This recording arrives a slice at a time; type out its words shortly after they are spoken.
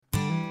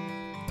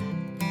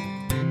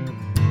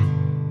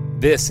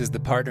This is the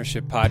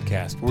Partnership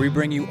Podcast, where we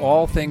bring you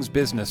all things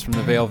business from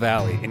the Vail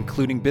Valley,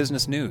 including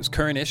business news,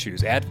 current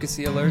issues,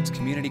 advocacy alerts,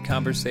 community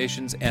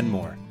conversations, and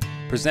more.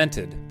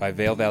 Presented by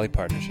Vail Valley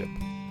Partnership.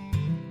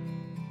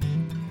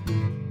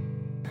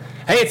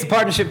 Hey, it's the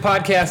Partnership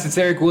Podcast. It's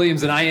Eric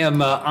Williams, and I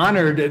am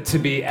honored to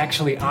be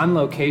actually on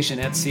location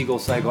at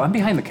Seagull. I'm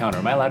behind the counter.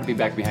 Am I allowed to be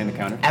back behind the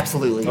counter?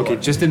 Absolutely. Okay,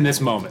 just in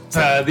this moment.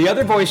 The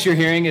other voice you're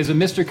hearing is a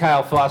Mr.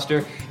 Kyle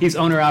Foster. He's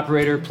owner,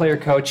 operator, player,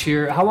 coach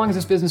here. How long has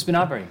this business been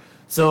operating?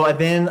 So I've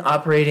been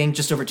operating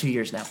just over 2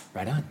 years now.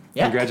 Right on.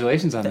 Yeah.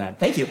 Congratulations on that.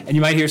 Thank you. And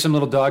you might hear some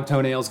little dog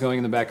toenails going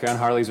in the background.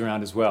 Harley's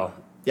around as well.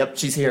 Yep,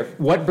 she's here.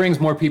 What brings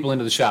more people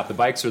into the shop, the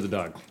bikes or the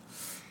dog?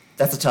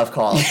 That's a tough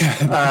call.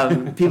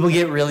 People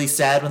get really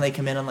sad when they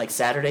come in on like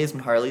Saturdays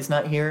when Harley's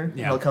not here.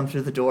 Yeah. They'll come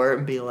through the door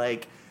and be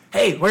like,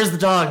 "Hey, where's the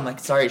dog?" I'm like,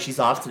 "Sorry, she's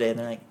off today." And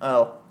they're like,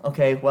 "Oh,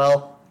 okay,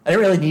 well, I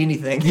didn't really need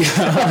anything."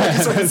 I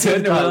just want to see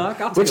the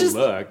dog, I'll take which a is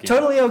look.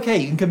 totally okay.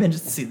 You can come in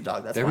just to see the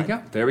dog. That's There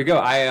fine. There we go.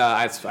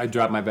 I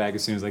dropped my bag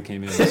as soon as I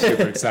came in. I was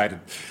super excited.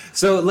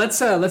 So let's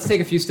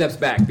take a few steps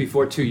back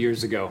before 2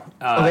 years ago,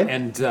 Okay.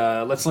 and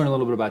let's learn a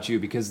little bit about you,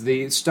 because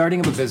the starting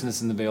of a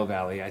business in the Vail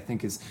Valley, I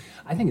think it's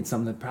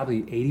something that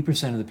probably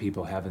 80% of the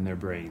people have in their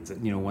brains at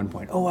one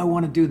point. Oh, I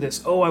want to do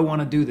this. Oh, I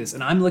want to do this.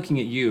 And I'm looking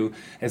at you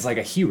as like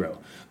a hero,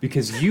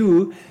 because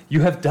you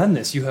have done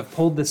this. You have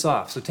pulled this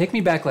off. So take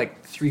me back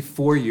like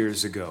 3-4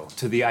 years ago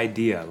to the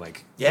idea.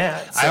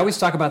 Yeah. I always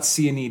talk about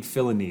see a need,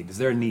 fill a need. Is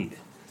there a need?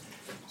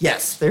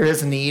 Yes, there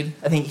is a need.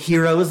 I think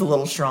hero is a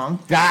little strong.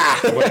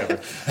 Whatever.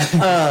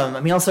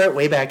 I'll start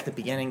way back at the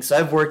beginning. So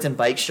I've worked in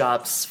bike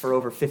shops for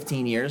over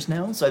 15 years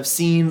now. So I've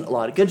seen a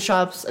lot of good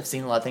shops. I've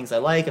seen a lot of things I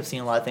like. I've seen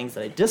a lot of things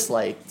that I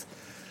disliked.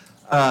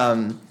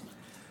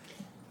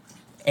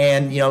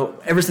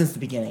 Ever since the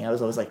beginning, I was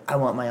always like, I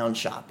want my own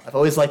shop. I've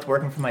always liked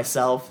working for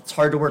myself. It's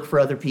hard to work for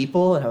other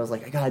people. And I was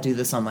like, I got to do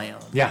this on my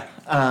own. Yeah.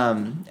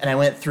 And I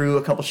went through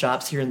a couple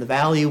shops here in the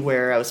Valley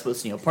where I was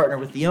supposed to, partner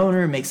with the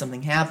owner and make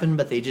something happen,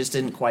 but they just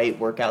didn't quite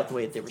work out the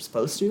way that they were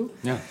supposed to.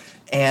 Yeah.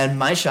 And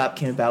my shop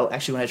came about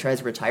actually when I tried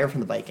to retire from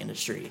the bike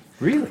industry.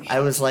 Really? I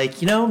was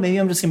like, maybe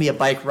I'm just going to be a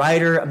bike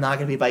rider. I'm not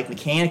going to be a bike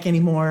mechanic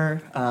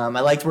anymore. I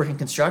liked working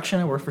construction.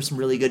 I worked for some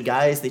really good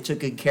guys. They took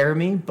good care of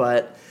me,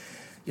 but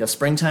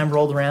springtime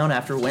rolled around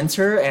after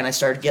winter, and I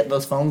started getting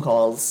those phone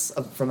calls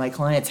from my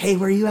clients. Hey,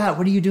 where are you at?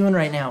 What are you doing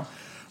right now?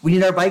 We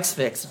need our bikes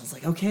fixed. And I was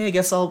like, okay, I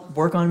guess I'll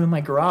work on them in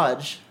my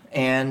garage.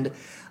 And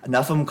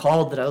enough of them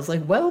called that I was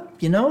like, well,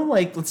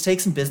 let's take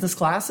some business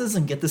classes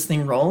and get this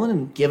thing rolling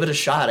and give it a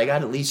shot. I got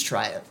to at least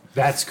try it.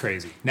 That's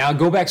crazy. Now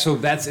go back. So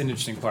that's an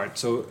interesting part.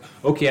 So,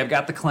 okay, I've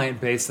got the client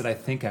base that I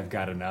think I've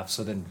got enough.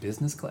 So then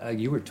business class,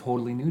 you were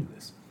totally new to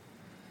this.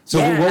 So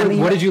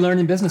what did you learn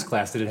in business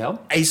class? Did it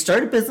help? I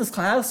started business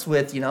class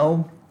with,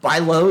 buy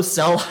low,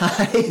 sell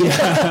high.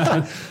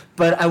 Yeah.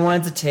 But I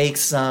wanted to take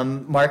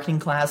some marketing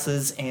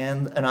classes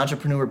and an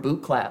entrepreneur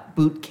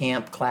boot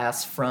camp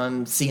class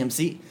from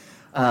CMC.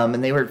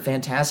 And they were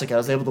fantastic. I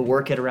was able to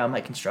work it around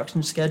my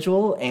construction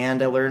schedule,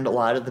 and I learned a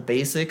lot of the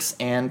basics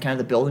and kind of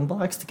the building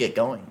blocks to get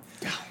going.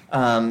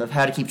 Of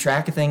how to keep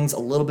track of things, a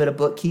little bit of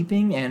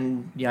bookkeeping,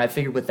 and I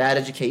figured with that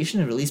education,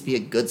 it would at least be a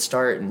good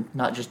start and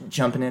not just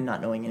jumping in,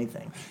 not knowing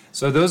anything.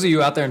 So those of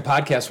you out there in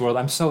podcast world,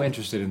 I'm so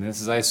interested in this,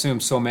 as I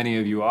assume so many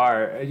of you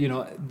are.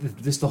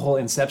 This the whole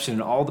inception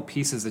and all the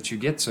pieces that you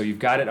get. So you've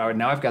got it.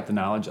 Now I've got the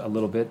knowledge a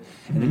little bit,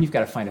 and then you've got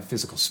to find a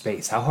physical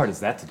space. How hard is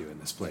that to do in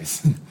this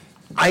place?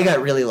 I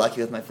got really lucky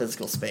with my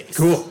physical space.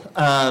 Cool.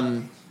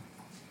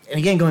 And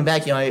again, going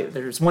back,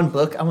 there's one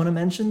book I want to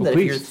mention that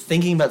please. if you're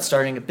thinking about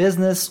starting a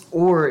business,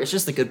 or it's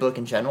just a good book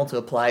in general to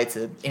apply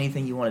to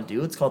anything you want to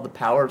do, it's called The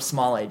Power of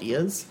Small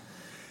Ideas.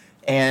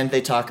 And they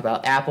talk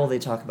about Apple, they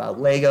talk about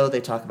Lego,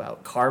 they talk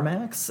about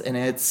CarMax, and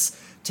it's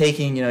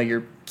taking,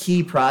 your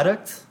key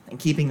product and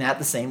keeping that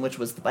the same, which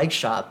was the bike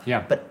shop,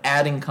 but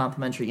adding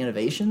complementary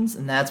innovations,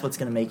 and that's what's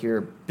going to make your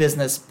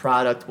business,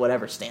 product,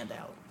 whatever, stand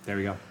out. There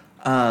we go.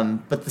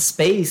 But the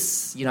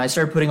space, I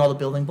started putting all the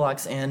building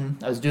blocks in.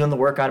 I was doing the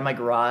work out of my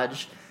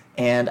garage,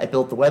 and I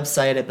built the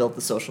website, I built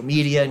the social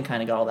media, and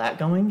kind of got all that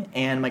going.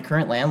 And my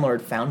current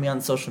landlord found me on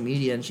social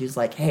media, and she's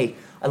like, hey,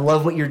 I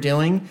love what you're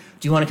doing.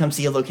 Do you want to come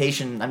see a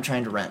location I'm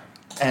trying to rent?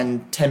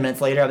 And 10 minutes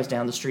later, I was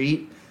down the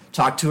street,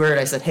 talked to her, and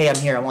I said, hey, I'm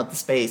here, I want the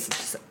space. And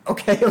she said,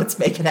 okay, let's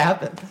make it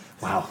happen.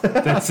 Wow.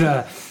 That's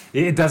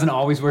it doesn't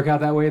always work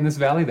out that way in this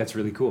valley. That's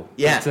really cool.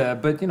 Yeah.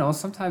 But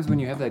sometimes when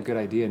you have that good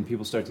idea and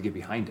people start to get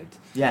behind it.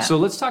 Yeah. So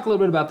let's talk a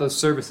little bit about those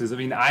services. I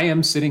mean, I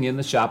am sitting in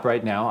the shop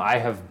right now. I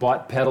have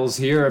bought pedals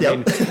here.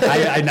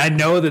 I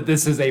know that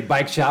this is a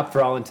bike shop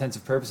for all intents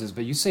and purposes,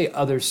 but you say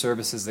other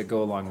services that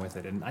go along with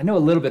it. And I know a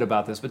little bit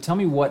about this, but tell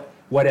me what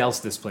else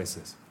this place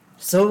is.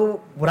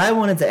 So what I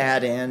wanted to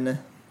add in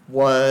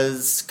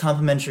was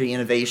complementary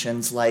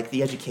innovations like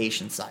the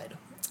education side.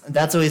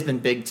 That's always been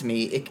big to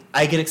me.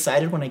 I get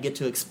excited when I get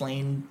to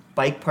explain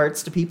bike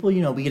parts to people.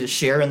 We get to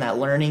share in that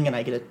learning, and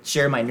I get to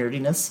share my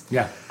nerdiness.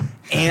 Yeah.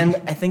 And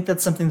I think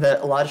that's something that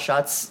a lot of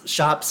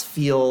shops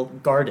feel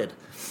guarded.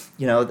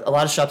 A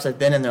lot of shops I've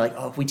been in, they're like,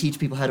 oh, if we teach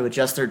people how to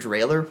adjust their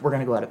derailleur, we're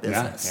going to go out of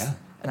business. Yeah.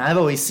 And I've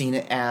always seen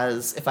it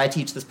as, if I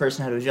teach this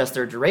person how to adjust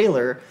their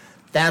derailleur,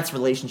 that's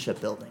relationship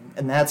building.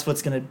 And that's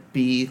what's going to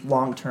be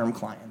long-term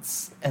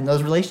clients. And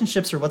those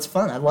relationships are what's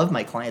fun. I love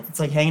my clients. It's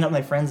like hanging out with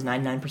my friends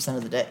 99%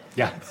 of the day.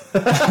 Yeah.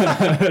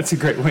 That's a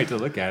great way to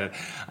look at it.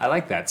 I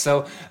like that.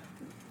 So,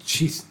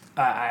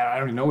 I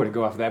don't even know where to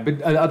go off of that,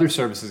 but other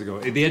services to go.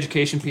 The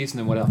education piece, and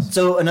then what else?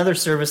 So another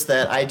service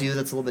that I do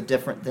that's a little bit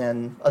different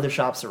than other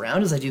shops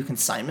around is I do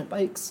consignment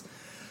bikes.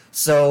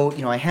 So,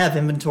 I have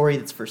inventory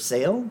that's for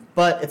sale,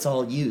 but it's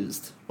all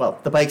used. Well,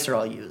 the bikes are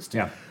all used.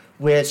 Yeah.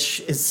 Which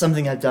is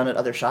something I've done at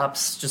other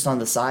shops just on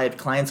the side.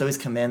 Clients always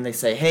come in, they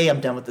say, hey, I'm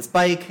done with this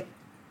bike.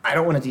 I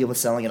don't want to deal with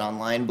selling it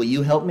online. Will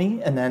you help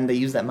me? And then they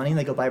use that money and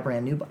they go buy a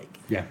brand new bike.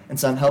 Yeah. And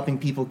so I'm helping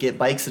people get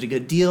bikes at a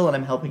good deal, and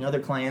I'm helping other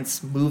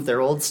clients move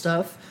their old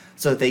stuff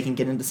so that they can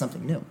get into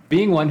something new.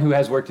 Being one who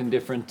has worked in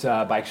different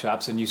bike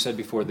shops, and you said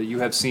before that you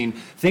have seen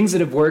things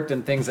that have worked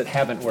and things that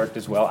haven't worked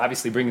as well.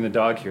 Obviously, bringing the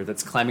dog here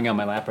that's climbing on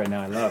my lap right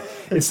now, I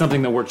love, is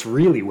something that works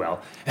really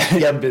well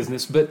in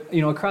business. But,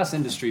 across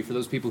industry, for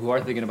those people who are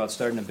thinking about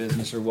starting a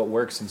business or what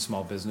works in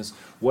small business,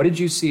 what did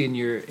you see in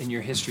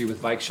your history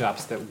with bike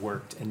shops that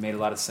worked and made a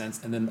lot of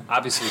sense? And then,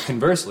 obviously,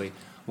 conversely,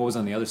 what was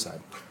on the other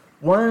side?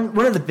 One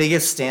of the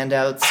biggest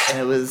standouts, and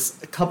it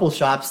was a couple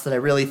shops that I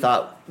really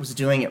thought was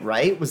doing it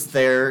right, was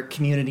their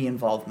community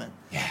involvement.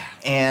 Yeah.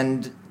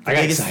 And I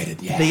got excited.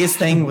 Yeah. The biggest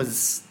thing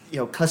was,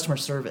 customer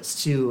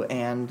service too.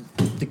 And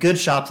the good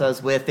shops I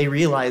was with, they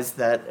realized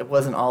that it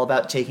wasn't all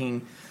about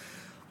taking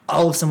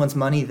all of someone's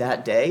money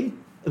that day.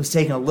 It was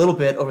taking a little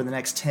bit over the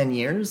next 10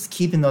 years,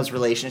 keeping those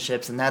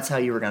relationships, and that's how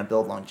you were going to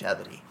build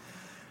longevity.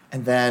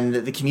 And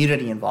then the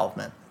community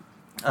involvement.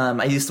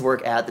 I used to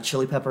work at the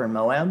Chili Pepper in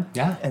Moab.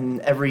 Yeah. And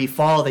every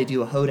fall they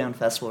do a hoedown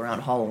festival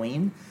around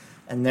Halloween.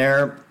 And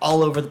they're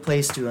all over the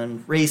place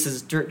doing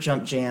races, dirt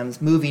jump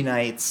jams, movie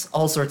nights,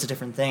 all sorts of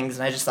different things.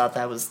 And I just thought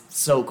that was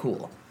so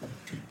cool.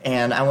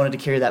 And I wanted to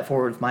carry that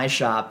forward with my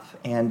shop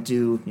and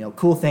do,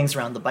 cool things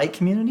around the bike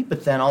community,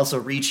 but then also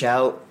reach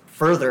out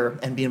further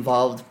and be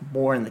involved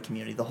more in the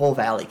community, the whole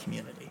Valley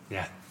community.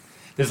 Yeah.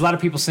 There's a lot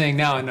of people saying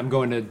now, and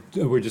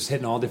we're just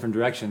hitting all different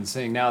directions,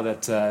 saying now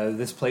that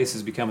this place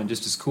is becoming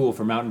just as cool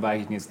for mountain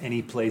biking as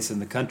any place in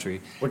the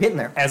country. We're getting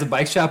there. As a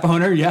bike shop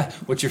owner, yeah.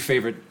 What's your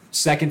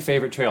second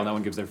favorite trail? No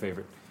one gives their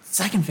favorite.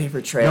 Second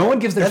favorite trail? No one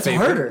gives their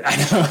favorite.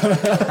 That's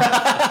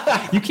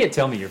harder. You can't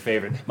tell me your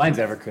favorite. Mine's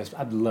Evercrisp.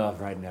 I love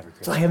riding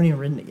Evercrisp. So I haven't even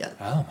ridden it yet.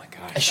 Oh my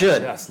gosh. I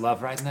should. I just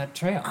love riding that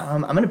trail.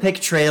 I'm going to pick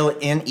a trail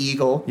in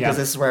Eagle because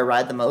this is where I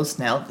ride the most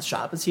now that the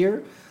shop is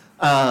here.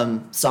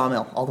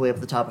 Sawmill, all the way up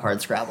at the top of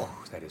Hardscrabble.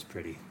 That is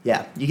pretty.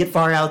 Yeah, you get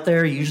far out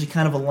there, you're usually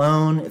kind of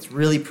alone. It's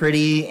really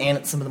pretty, and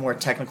it's some of the more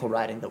technical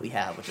riding that we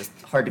have, which is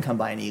hard to come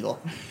by in Eagle.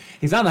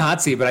 He's on the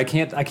hot seat, but I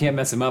can't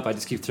mess him up. I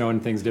just keep throwing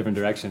things different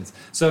directions.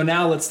 So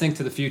now let's think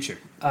to the future.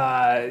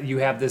 You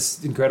have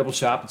this incredible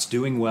shop. It's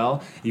doing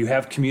well. You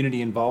have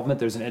community involvement.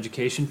 There's an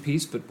education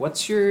piece. But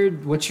what's your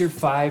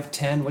 5,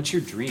 10? What's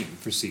your dream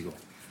for Seagull?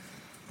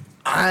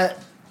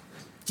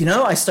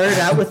 I started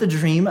out with a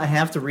dream. I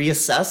have to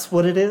reassess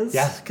what it is.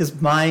 Yeah. Because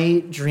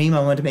my dream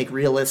I wanted to make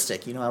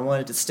realistic. I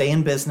wanted to stay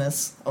in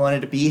business. I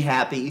wanted to be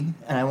happy.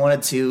 And I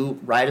wanted to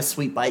ride a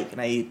sweet bike.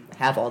 And I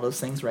have all those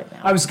things right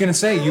now. I was going to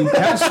say, you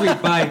have a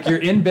sweet bike. You're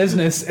in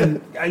business.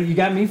 And you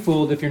got me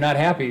fooled if you're not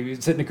happy.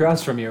 You're sitting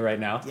across from you right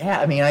now.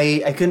 Yeah,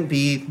 I couldn't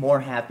be more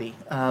happy.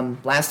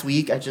 Last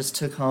week, I just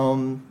took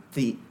home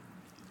the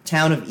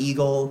Town of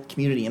Eagle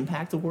Community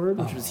Impact Award,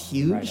 which was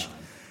huge. Right on.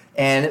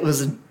 And it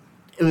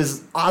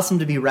was awesome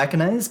to be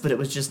recognized, but it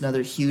was just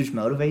another huge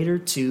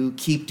motivator to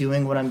keep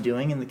doing what I'm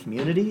doing in the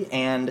community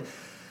and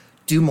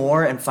do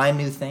more and find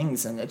new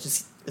things. And it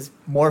just is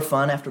more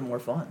fun after more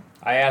fun.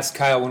 I asked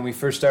Kyle when we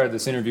first started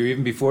this interview,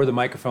 even before the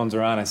microphones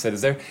are on, I said,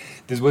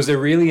 was there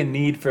really a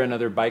need for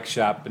another bike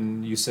shop?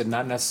 And you said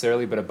not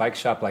necessarily, but a bike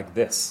shop like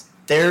this.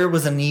 There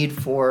was a need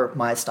for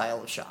my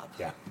style of shop.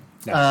 Yeah.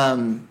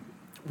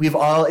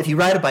 If you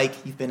ride a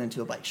bike, you've been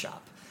into a bike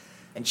shop.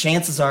 And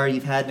chances are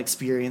you've had an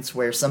experience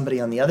where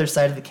somebody on the other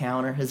side of the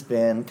counter has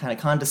been kind of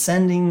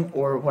condescending,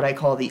 or what I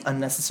call the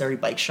unnecessary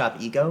bike shop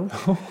ego.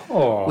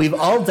 Oh. We've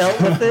all dealt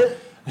with it.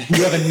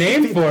 You have a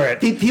name for it.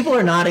 People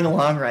are nodding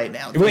along right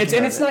now.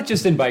 It's not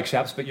just in bike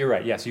shops, but you're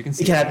right. Yes, you can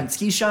see it. It can happen in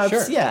ski shops,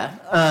 sure. Yeah.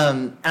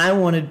 And I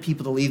wanted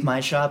people to leave my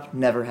shop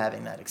never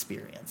having that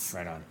experience.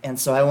 Right on. And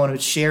so I want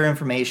to share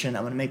information. I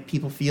want to make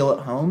people feel at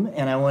home,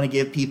 and I want to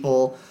give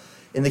people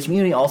in the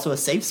community also a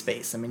safe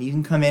space. You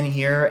can come in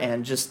here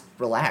and just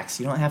relax.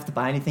 You don't have to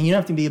buy anything. You don't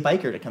have to be a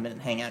biker to come in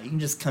and hang out. You can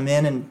just come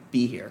in and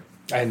be here.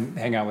 And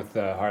hang out with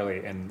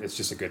Harley, and it's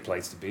just a good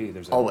place to be.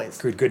 There's always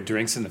good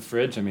drinks in the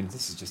fridge.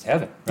 This is just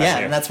heaven. Right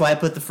here. And that's why I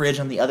put the fridge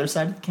on the other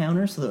side of the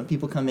counter, so that when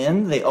people come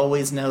in, they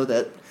always know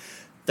that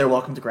they're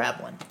welcome to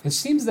grab one. It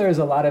seems there's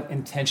a lot of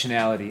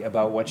intentionality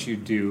about what you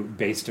do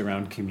based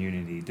around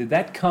community. Did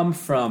that come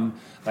from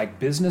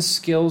business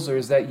skills, or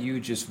is that you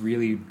just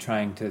really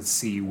trying to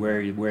see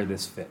where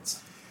this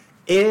fits?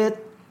 A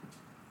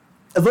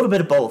little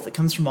bit of both. It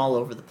comes from all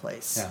over the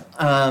place.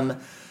 Yeah.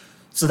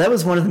 So that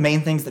was one of the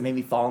main things that made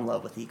me fall in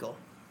love with Eagle.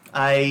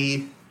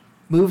 I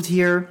moved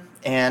here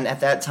And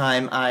at that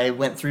time, I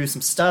went through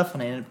some stuff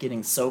and I ended up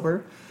getting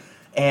sober.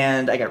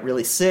 And I got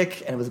really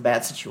sick, and it was a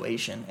bad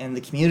situation. And the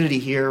community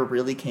here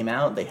really came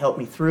out. They helped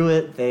me through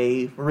it.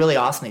 They were really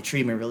awesome. They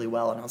treated me really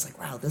well. And I was like,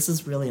 wow, this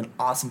is really an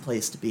awesome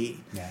place to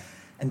be. Yeah.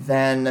 And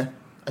then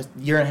a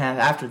year and a half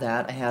after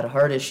that, I had a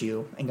heart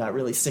issue and got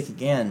really sick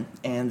again.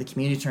 And the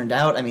community turned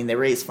out. I mean, they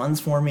raised funds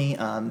for me.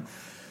 The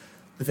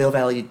Vail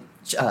Valley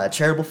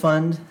Charitable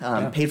Fund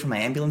paid for my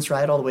ambulance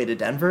ride all the way to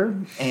Denver.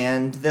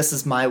 And this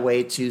is my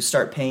way to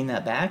start paying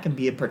that back and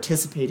be a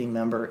participating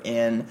member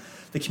in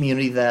the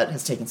community that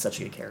has taken such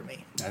good care of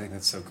me. I think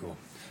that's so cool.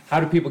 How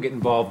do people get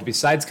involved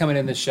besides coming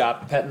in the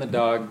shop, petting the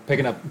dog,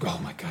 picking up? Oh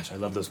my gosh, I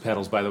love those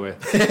pedals, by the way,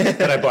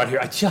 that I bought here.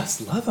 I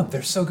just love them.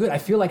 They're so good. I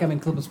feel like I'm in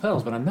clipless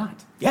pedals, but I'm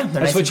not. Yeah, that's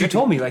nice what you grippy.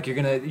 told me. Like you're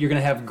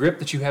gonna have grip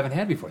that you haven't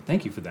had before.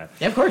 Thank you for that.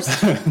 Yeah, of course.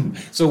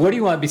 So what do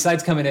you want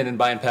besides coming in and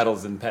buying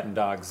pedals and petting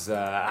dogs?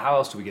 How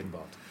else do we get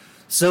involved?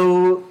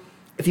 So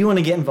if you want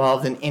to get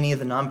involved in any of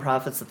the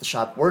nonprofits that the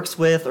shop works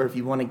with, or if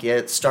you want to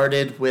get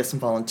started with some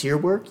volunteer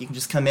work, you can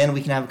just come in.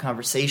 We can have a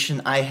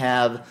conversation. I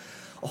have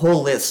a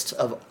whole list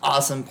of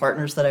awesome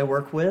partners that I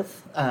work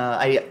with.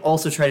 I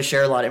also try to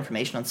share a lot of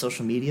information on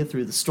social media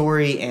through the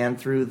story and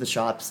through the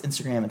shop's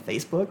Instagram and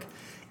Facebook.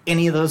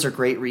 Any of those are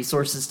great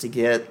resources to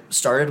get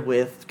started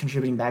with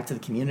contributing back to the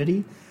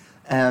community.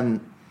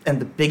 And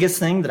the biggest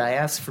thing that I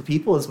ask for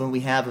people is when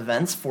we have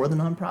events for the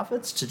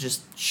nonprofits to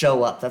just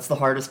show up. That's the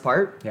hardest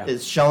part,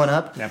 is showing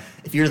up. Yep.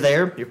 If you're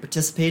there, you're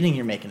participating,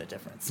 you're making a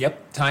difference.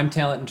 Yep, time,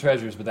 talent, and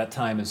treasures, but that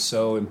time is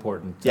so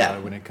important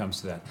when it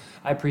comes to that.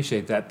 I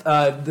appreciate that.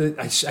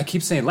 I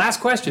keep saying last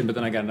question, but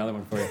then I got another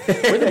one for you.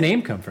 Where'd the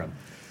name come from?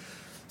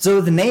 So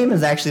the name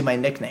is actually my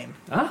nickname.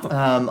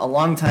 Oh. A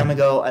long time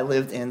ago, I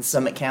lived in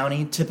Summit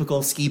County,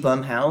 typical ski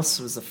bum house.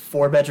 It was a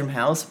 4-bedroom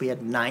house. We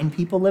had 9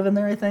 people living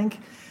there, I think.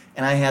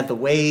 And I had the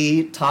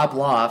way top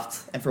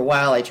loft, and for a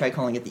while I tried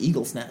calling it the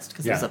Eagle's Nest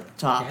because it was up the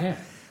top. Yeah.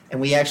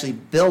 And we actually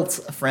built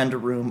a friend a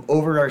room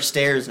over our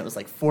stairs, and it was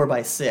like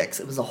 4x6.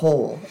 It was a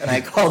hole, and I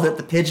called it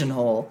the pigeon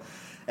hole.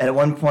 And at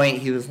one point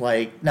he was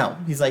like, no,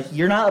 he's like,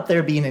 you're not up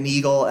there being an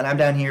eagle, and I'm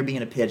down here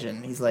being a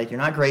pigeon. He's like, you're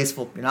not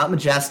graceful, you're not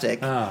majestic.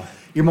 Oh.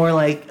 You're more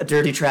like a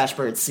dirty trash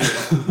bird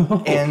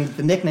seal. And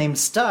the nickname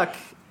stuck,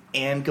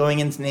 and going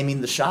into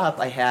naming the shop,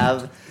 I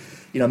have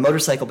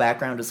motorcycle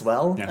background as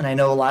well. Yeah. And I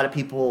know a lot of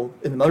people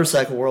in the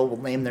motorcycle world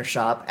will name their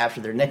shop after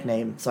their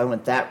nickname. So I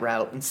went that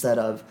route instead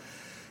of,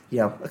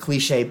 a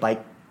cliche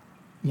bike,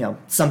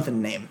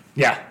 something name.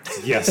 Yeah.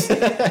 Yes.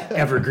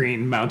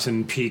 Evergreen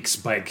Mountain Peaks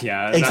bike.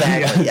 Yeah.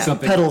 Exactly. Yeah.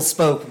 Pedal,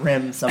 spoke,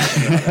 rim,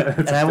 something.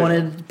 And I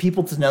wanted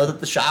people to know that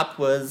the shop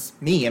was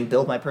me and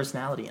build my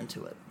personality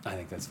into it. I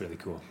think that's really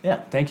cool.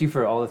 Yeah. Thank you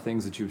for all the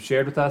things that you've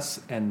shared with us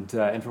and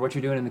for what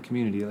you're doing in the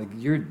community. Like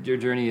your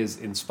journey is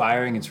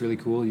inspiring. It's really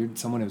cool. You're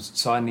someone who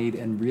saw a need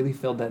and really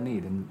filled that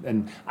need.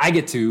 And I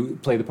get to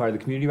play the part of the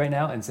community right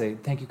now and say,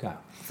 thank you,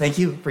 Kyle. Thank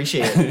you.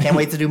 Appreciate it. Can't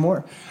wait to do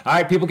more. All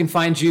right. People can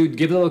find you.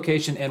 Give the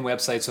location and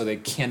website so they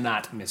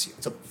cannot miss you.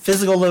 So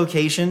physical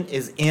location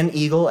is in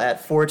Eagle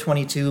at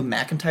 422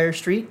 McIntyre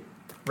Street,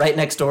 right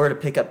next door to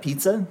pick up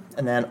pizza.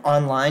 And then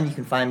online, you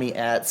can find me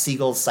at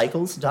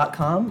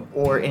seagullcycles.com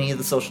or any of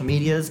the social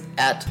medias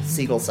at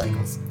Seagull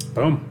Cycles.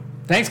 Boom.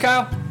 Thanks,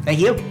 Kyle. Thank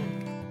you.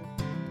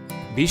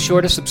 Be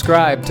sure to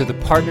subscribe to the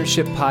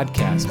Partnership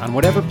Podcast on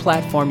whatever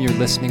platform you're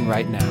listening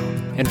right now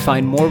and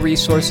find more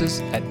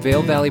resources at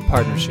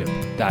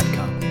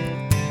vailvalleypartnership.com.